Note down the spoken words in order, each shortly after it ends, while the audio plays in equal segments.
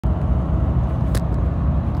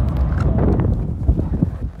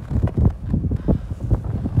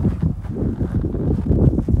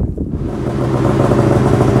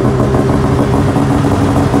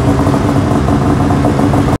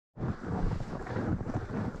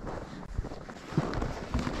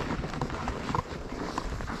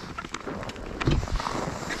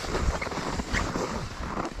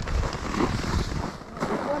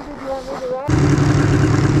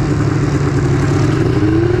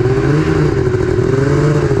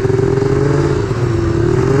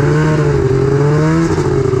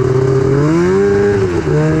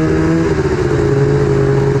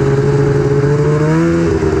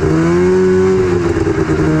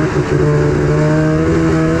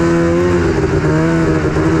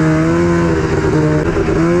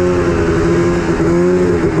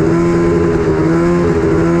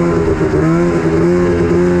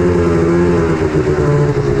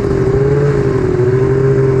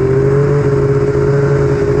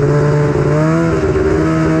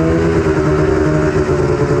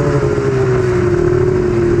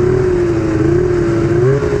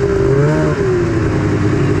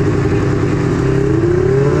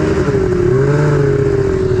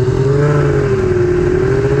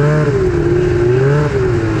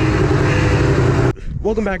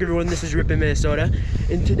Welcome back, everyone. This is Rip in Minnesota,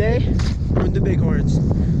 and today we're in the Bighorns.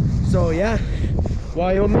 So yeah,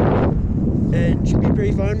 Wyoming, and it should be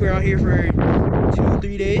pretty fun. We're out here for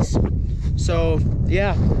 2-3 days. So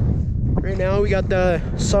yeah, right now we got the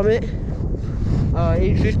Summit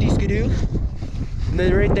 850 Skidoo, and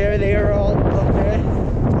then right there they are all up there.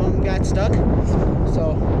 Got stuck.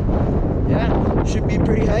 So yeah, should be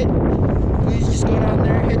pretty hype. Please just go down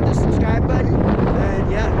there, hit the subscribe button,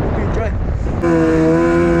 and yeah, hope you enjoy.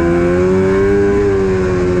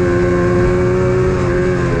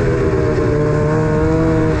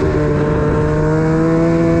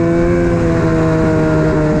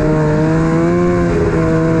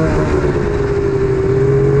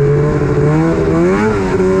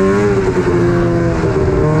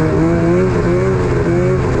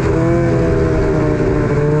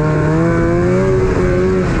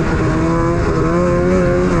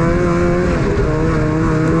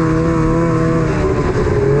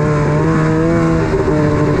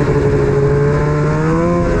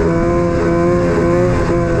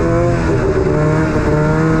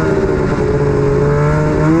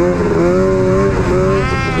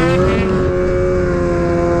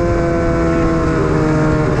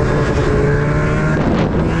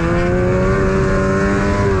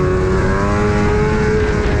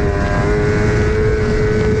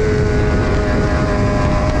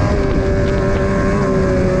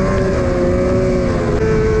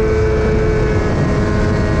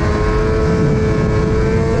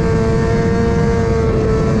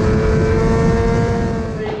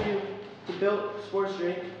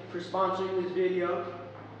 For sponsoring this video.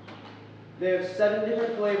 They have 7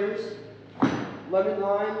 different flavors: lemon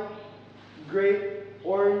lime, grape,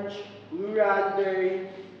 orange, blue raspberry,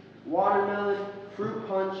 watermelon, fruit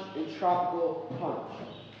punch, and tropical punch.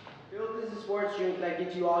 Built is a sports drink that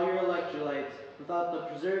gets you all your electrolytes without the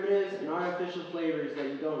preservatives and artificial flavors that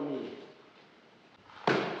you don't need.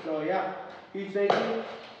 So yeah, huge thank you.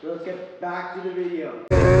 So let's get back to the video.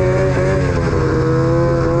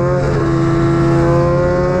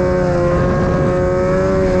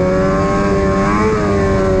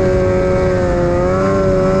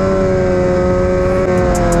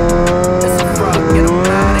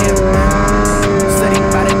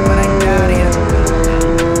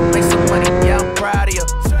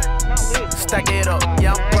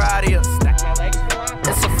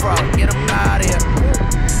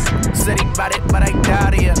 But I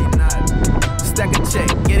doubt it. Stack a check,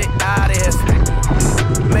 get it out of here.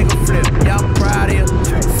 Make a flip, yeah, I'm proud of you.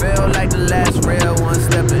 Feel like the last real one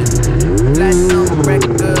stepping. Platinum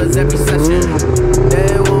records every session.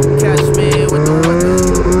 They won't catch me with the weapon.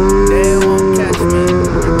 They won't catch me.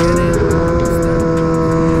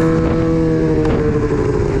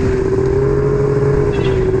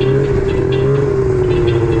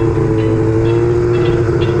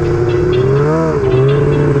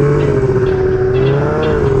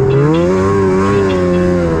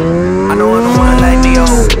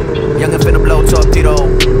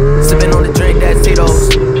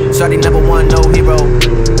 Shawty never won, no hero.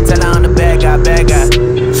 Tell her I'm the bad guy.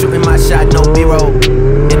 Shooting my shot, no B-roll.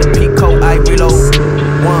 In the Pico, I reload.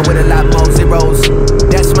 One with a lot more zeros.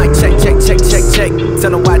 That's my check.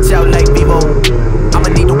 Tell her watch out like Vivo.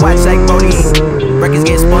 I'ma need to watch like Brody. Records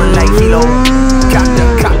get spun like Hilo. Copter.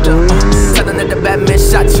 Tell her that the Batman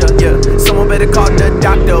shot ya, yeah. Someone better call the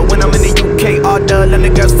doctor. When I'm in the UK, all the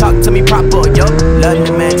London girls talk to me proper, yo.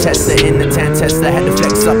 London, Manchester, in the tan Tesla. Had to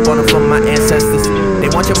flex up on them from my ancestors. They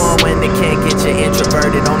want you more when they can't get you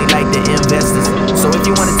introverted, only like the investors. So if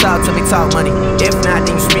you wanna talk to me, talk money. If not,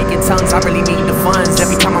 then you speak in tongues, I really need the funds.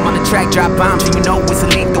 Every time I'm on the track, drop bombs, and you know it's a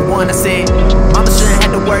link the one. I said, mama shouldn't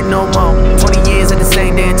have to work no more. 20 years at the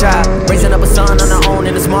same damn job. Raising up a son on her own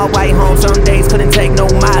in a small white home. Some days couldn't take no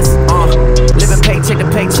mas. Living paycheck to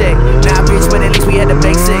paycheck. Now rich, but at least we had the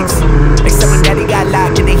basics.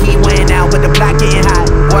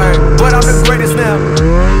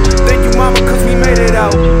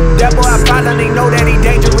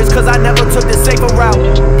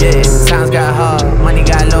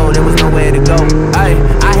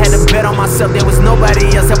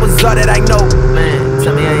 dope, man.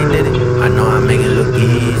 Tell me how you did it. I know I make it look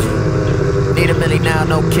easy. Need a million now,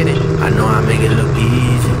 no kidding. I know I make it look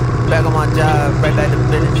easy. Back on my job, right back to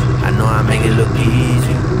business. I know I make it look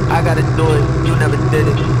easy. I gotta do it, you never did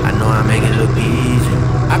it. I know I make it look easy.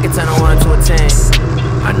 I can turn a 1 to a 10.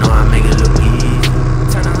 I know I make it look easy.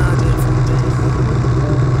 Turn a 100 to a 10.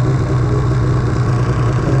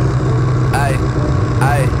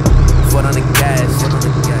 Aye, foot on the gas,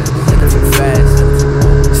 living too fast.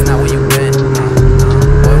 It's not where you been,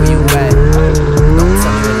 where were you at? Don't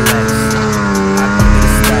tell me relax. I can be the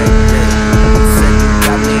start, yeah. You said you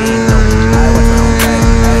got me, no, I was my own back,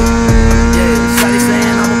 ay. Yeah, shawty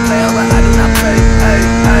saying I'm a player, but I do not play, ay,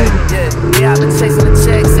 ay. Yeah, I've been chasing the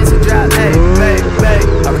check since you dropped, ay, babe.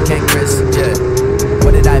 Hurricane Chris, yeah.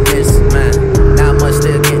 What did I miss, man? Not much,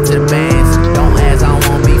 still getting to the bands. Don't ask, I don't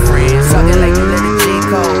wanna be friends. Talking like you live in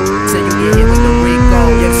G-code, till you get hit with the Rico.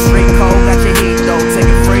 Yeah, the street code, got your heat though.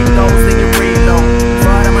 Taking free throws, then you reload.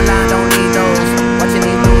 Fraud on my line, don't need those. Watching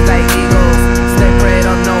these moves like eagles. Stay bread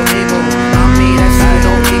on no evil. On me, that shit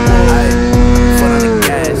no equal. Foot on the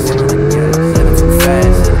gas, living too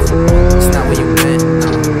fast. It's not where you been,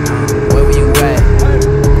 where were you at?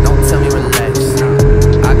 Don't tell me relax.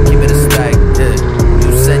 I keep it a stack, yeah.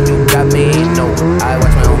 You said you got me, no, I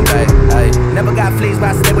watch my own back, ay. Never got fleas, but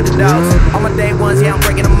I stay with the dogs. On my day ones, yeah, I'm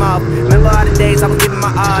breaking them off. Remember all the days I was giving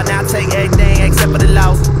my all. Now I take everything except for the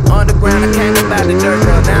loss. Underground, I came up out the dirt,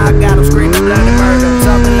 girl. Now I got them screaming blood and murder.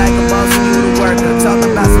 Talking like a boss and you the worker.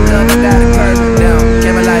 Talking about some love, I got a curve. Down,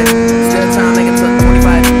 came alive. Still time, make it to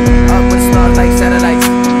 25. Up with the stars like satellites.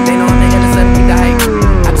 They know I'm the illest, let me keep the hype.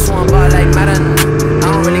 I just want bar like Madden.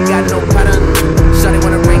 I don't really got no pattern. Shawty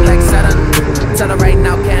wanna ring like Saturn. Tell her right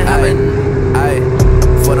now, can't happen. Aye,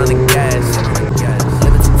 foot on the gas,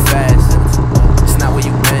 living too fast. It's not where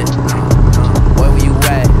you been, where were you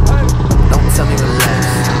at? Don't tell me relax.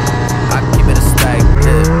 I keep it a stack,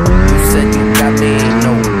 yeah. You said you got me,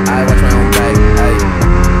 no, I watch my own back, ay.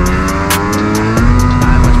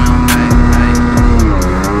 I watch my own back, ay.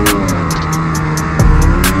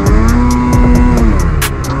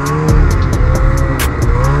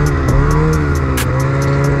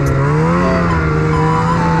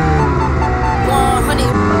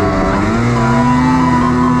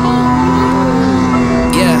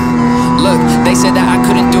 Yeah, look, they said that I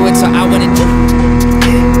couldn't do it, so I went and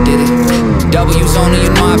did it. W's only,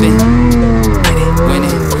 you know I've been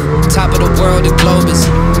winning. Top of the world, the globe is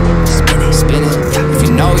spinning. If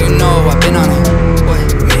you know, I've been on a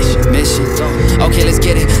mission. Okay, let's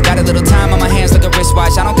get it. Got a little time on my hands like a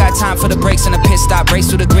wristwatch. I don't got time for the brakes and the pit stop. Race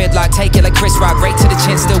through the gridlock, take it like Chris Rock. Right to the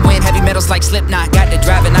chin, still win. Heavy metals like Slipknot. Got the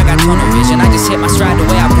driving, I got tunnel vision. I just hit my stride the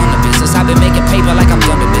way I run the business. I've been making paper like I'm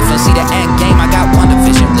Thunder Mifflin. See the end game, I got one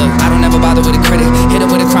division. Look, I don't ever bother with a critic. Hit him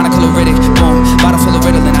with a chronicle of Riddick. Boom, bottle full of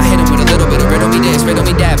Ritalin. I hit him with a little bit of riddle me this, riddle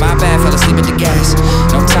me that. My bad, fell asleep at the gas.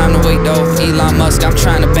 No time to wait though. Elon Musk, I'm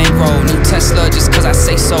trying to bankroll. New Tesla just cause I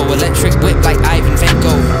say so. Electric whip like Ivan Van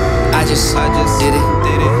Gogh. I just did it.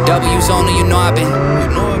 W's only, you know I've been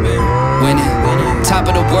winning. Top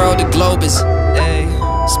of the world, the globe is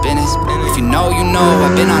spinning. If you know,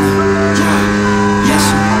 I've been on a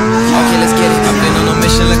mission. Okay, let's get it. I've been on a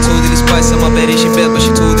mission like totally spice. I'm bad she bad, but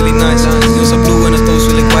she totally nice. Nu så blue en het toast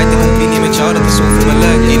wil ik white. Ik kom niet met jou, dat is zo voor mijn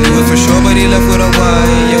lijk. Ik doe het for sure, but die left with a why.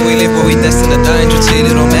 Yeah, we live, but we destin' to die. En je tweede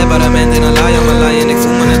om mij, maar mijn in een lie. I'm a lie en ik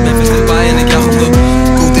voel me net Memphis erbij. En ik jaag op de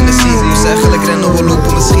goed in de season. Je zegt gelijk rennen, we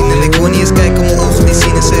lopen misschien. En ik wil niet eens kijken, mijn ogen die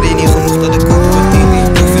zien. Is er niet genoeg dat ik koop wat die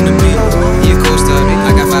proef in de been. Hier coaster,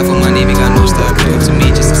 I got 5 on my name, we got no stuff. Look to me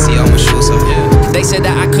just to see how my shoes are, yeah. They said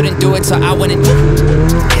that I couldn't do it, so I went and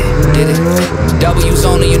did it. W's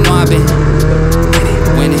only, you know I've been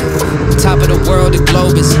winning. Top of the world, the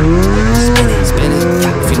globe is spinning.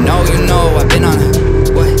 If you know, I've been on a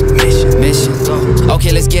mission.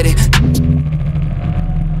 Okay, let's get it.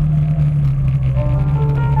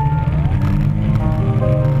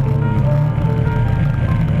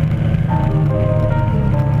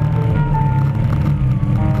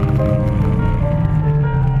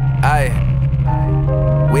 Aye,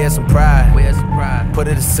 we had some pride. Put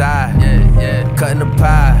it aside. Cutting the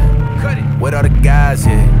pie. With all the guys,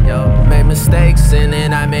 made mistakes and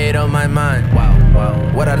then I made up my mind.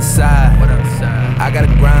 What other side? I gotta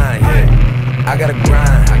grind, I gotta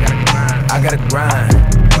grind. I gotta grind.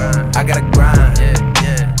 I gotta grind.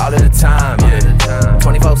 All of the time,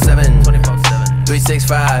 24/7,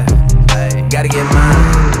 365. Gotta get mine.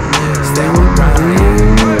 Stay on the grind,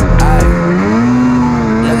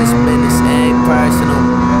 Look, this business ain't personal.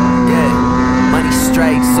 Money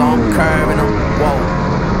straight, so I'm curving them. Whoa,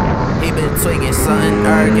 he been tweaking, something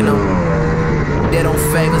irking him. They don't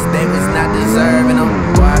favors, they was not deserving them.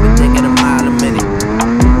 Boy, I been thinking of my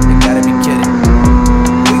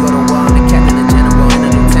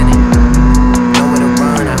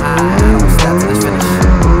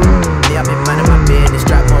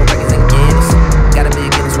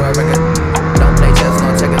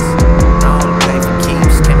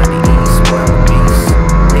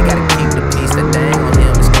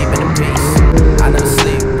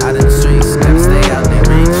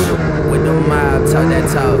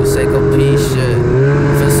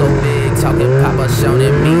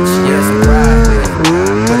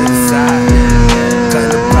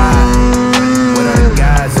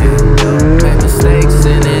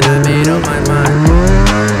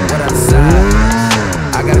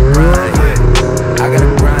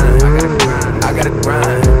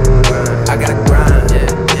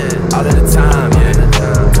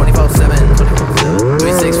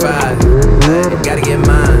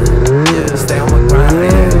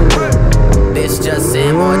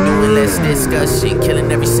discuss shit.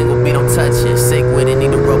 Killing every single beat I'm touching. Sick with it, need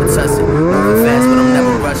a Robitussin. Moving fast, but I'm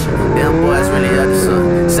never rushing. Damn boy, it's really other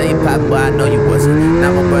son. Say pop, but I know you wasn't.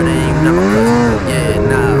 Not my brother and you not my cousin. Yeah,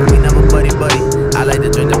 nah, we never buddy. I like to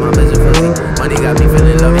drink to my vision fuzzy. Money got me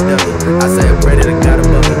feeling lovey-dovey. I say I pray that I got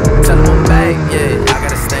above me. Tell them I'm back, yeah, I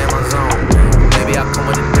gotta stay in my zone. Maybe I'll come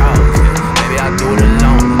with the dogs, yeah. Maybe I'll do it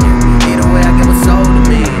alone, yeah. Either way, I get what's sold to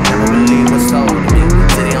me. Never believe what's sold to me.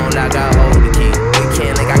 City on lock, I hold the key. We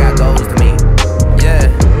can't link, I got goals to me. Yeah,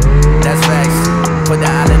 that's facts. Put the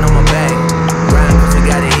island on my back. Grind cause we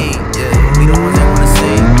gotta eat, yeah. We the ones that wanna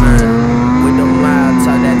see, man. With the mile,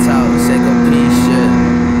 talk that talk, say go peace, yeah.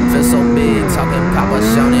 Feel so big, talking Papa,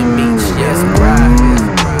 showing meat, yeah. Some pride,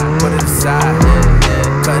 yeah. Put it aside, yeah.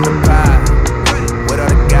 Cutting the pie, with all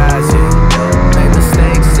the guys, yeah. Made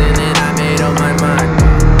mistakes and then I made up my mind.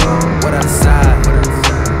 What other side?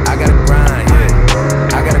 I gotta grind, yeah.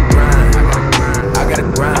 I gotta grind, I gotta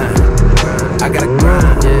grind, I gotta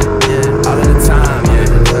grind, yeah. All of the time, yeah.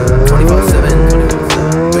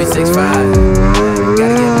 24/7, 365,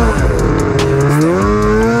 gotta get mine.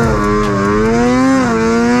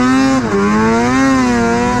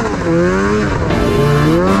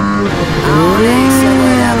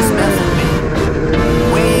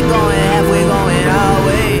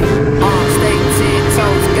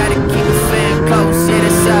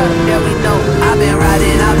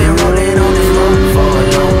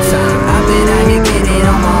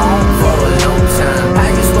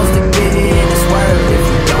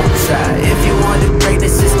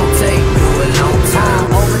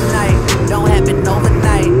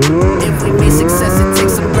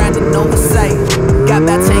 Got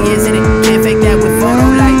about 10 years in it, can't fake that with photo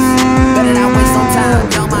lights. Better not waste no time,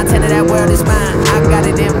 young Montana, that world is mine. I got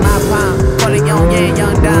it in my palm, call it young, yeah,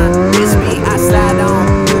 young Don. This beat I slide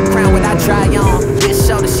on, new crown when I try on. This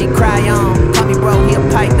shoulder she cry on, call me bro, he a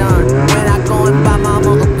python. When I go and buy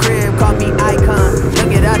mama a crib, call me icon.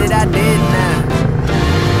 Look at all that I did now.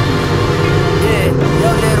 Yeah,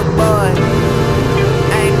 your little boy,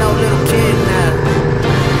 ain't no little kid now.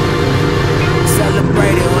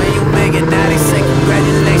 Celebrate it when you make it, now they say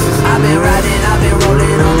congratulations. I've been riding, I've been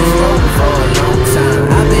rolling on this road for a long time.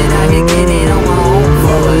 I've been out here getting on my own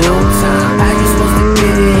for a long time. How you supposed to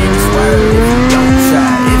get it in this world if you don't try?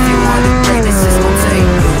 If you want to greatness, it's gonna take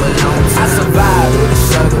you a long time. I survived through the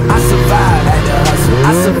struggle, I survived, had to hustle.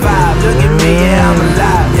 I survived, look at me, yeah, I'm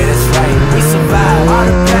alive. Yeah, that's right, we survived all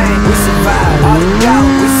the pain, we survived all the doubt,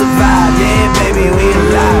 we survived. Yeah, baby, we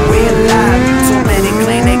alive, we alive. Too many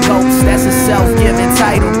claim they ghosts, that's a self-given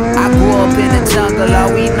title. I grew up in the jungle,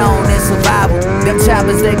 all we known is survival. Them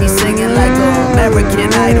choppers, they be singing like a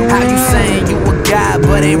American Idol. How you saying you a God,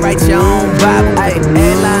 but ain't write your own Bible? Ay,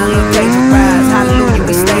 airline, look, page rise, hallelujah,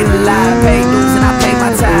 we stayed alive. Pay dues and I pay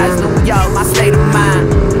my tithes, New York, my state of mind.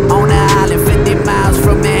 On the island, 50 miles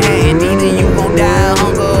from Manhattan. Either you gon' die of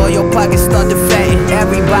hunger or your pockets start to fatten.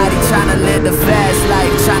 Everybody tryna live the fast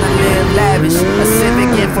life, tryna live lavish. A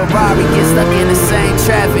Civic and Ferrari get stuck in the same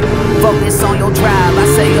traffic. Focus on your drive, I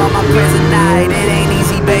say all my prayers at night. It ain't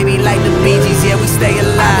easy, baby, like the Bee Gees, yeah, we stay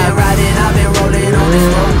alive. I've been riding, I've been rolling on this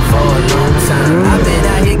road for a long time. I've been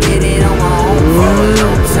out here getting on my own for a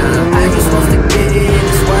long time. How you supposed to get it in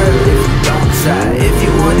this world if you don't try? If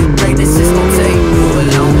you want to greatness, it's gon' take you a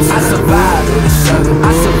long time. I survived through the struggle,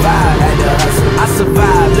 I survived, had to hustle. I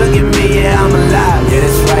survived, look at me, yeah, I'm alive. Yeah,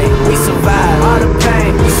 that's right, we survived all the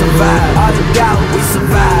pain, we survived all the doubt, we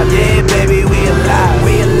survived. Yeah, baby, we alive,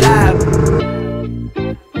 we alive.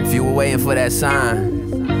 If you were waiting for that sign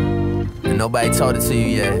and nobody told it to you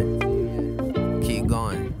yet, keep going.